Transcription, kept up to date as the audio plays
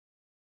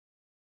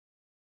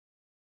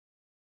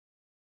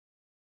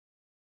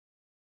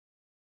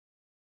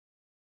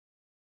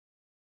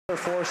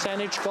For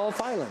Saanich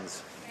Gulf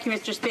Islands. Thank you,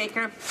 Mr.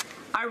 Speaker.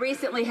 I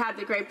recently had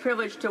the great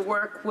privilege to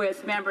work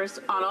with members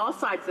on all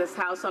sides of this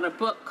House on a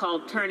book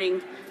called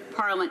Turning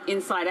Parliament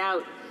Inside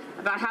Out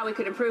about how we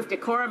could improve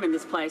decorum in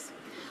this place.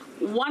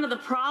 One of the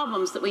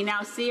problems that we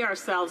now see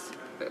ourselves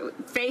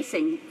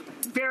facing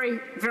very,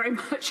 very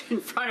much in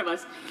front of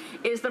us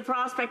is the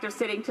prospect of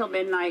sitting till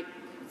midnight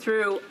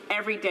through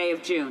every day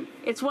of June.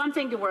 It's one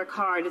thing to work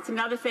hard. It's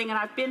another thing, and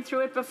I've been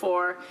through it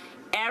before.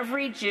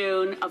 Every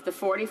June of the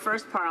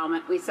 41st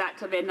Parliament, we sat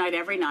till midnight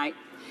every night.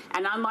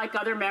 And unlike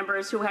other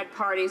members who had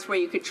parties where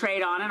you could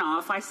trade on and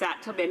off, I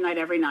sat till midnight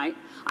every night.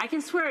 I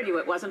can swear to you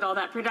it wasn't all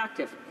that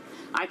productive.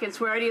 I can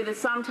swear to you that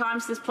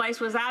sometimes this place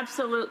was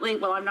absolutely,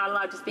 well, I'm not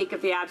allowed to speak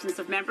of the absence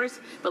of members,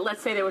 but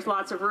let's say there was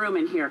lots of room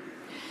in here.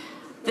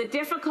 The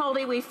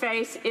difficulty we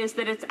face is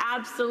that it's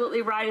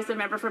absolutely right, as the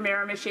member for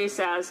Miramichi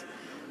says,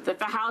 that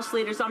the House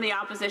leaders on the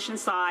opposition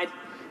side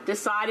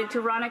decided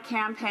to run a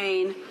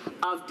campaign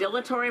of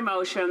dilatory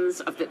motions,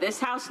 of that this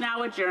House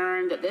now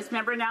adjourned, that this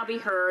member now be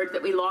heard,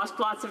 that we lost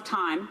lots of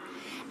time.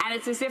 And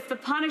it's as if the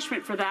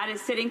punishment for that is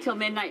sitting till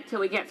midnight till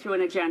we get through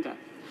an agenda.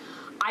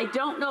 I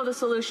don't know the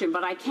solution,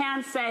 but I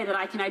can say that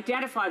I can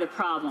identify the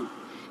problem.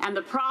 And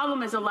the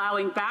problem is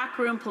allowing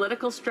backroom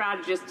political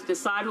strategists to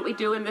decide what we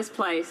do in this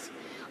place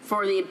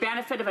for the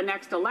benefit of a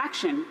next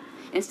election,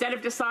 instead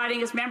of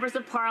deciding as members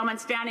of Parliament,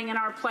 standing in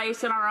our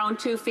place in our own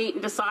 2 feet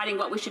and deciding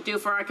what we should do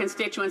for our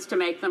constituents to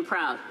make them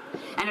proud.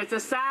 And it's a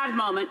sad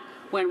moment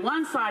when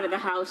one side of the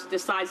House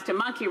decides to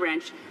monkey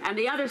wrench and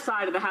the other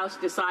side of the House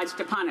decides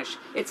to punish.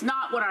 It's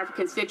not what our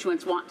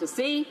constituents want to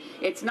see.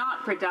 It's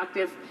not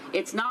productive.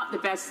 It's not the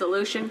best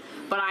solution.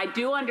 But I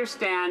do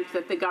understand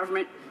that the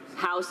government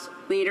House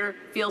leader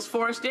feels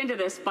forced into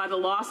this by the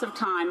loss of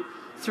time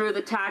through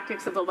the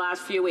tactics of the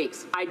last few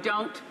weeks. I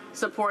don't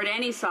support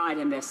any side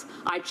in this.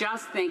 I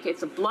just think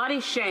it's a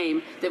bloody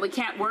shame that we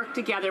can't work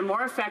together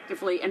more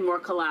effectively and more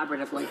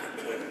collaboratively.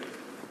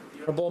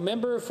 Honourable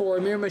member for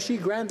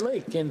Miramichi Grand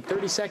Lake in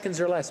 30 seconds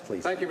or less,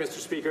 please. Thank you, Mr.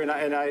 Speaker. And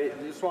I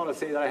just want to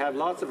say that I have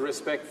lots of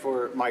respect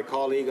for my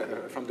colleague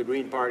from the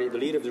Green Party, the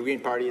leader of the Green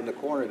Party in the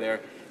corner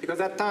there,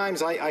 because at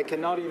times I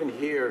cannot even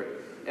hear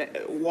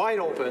wide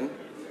open.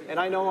 And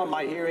I know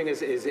my hearing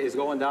is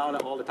going down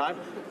all the time,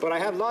 but I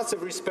have lots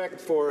of respect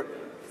for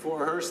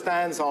her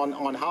stance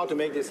on how to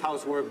make this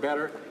House work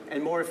better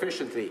and more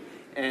efficiently.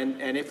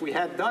 And if we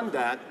had done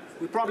that,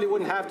 we probably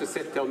wouldn't have to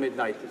sit till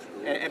midnight.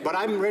 But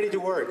I'm ready to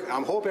work. I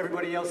hope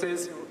everybody else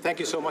is. Thank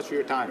you so much for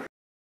your time.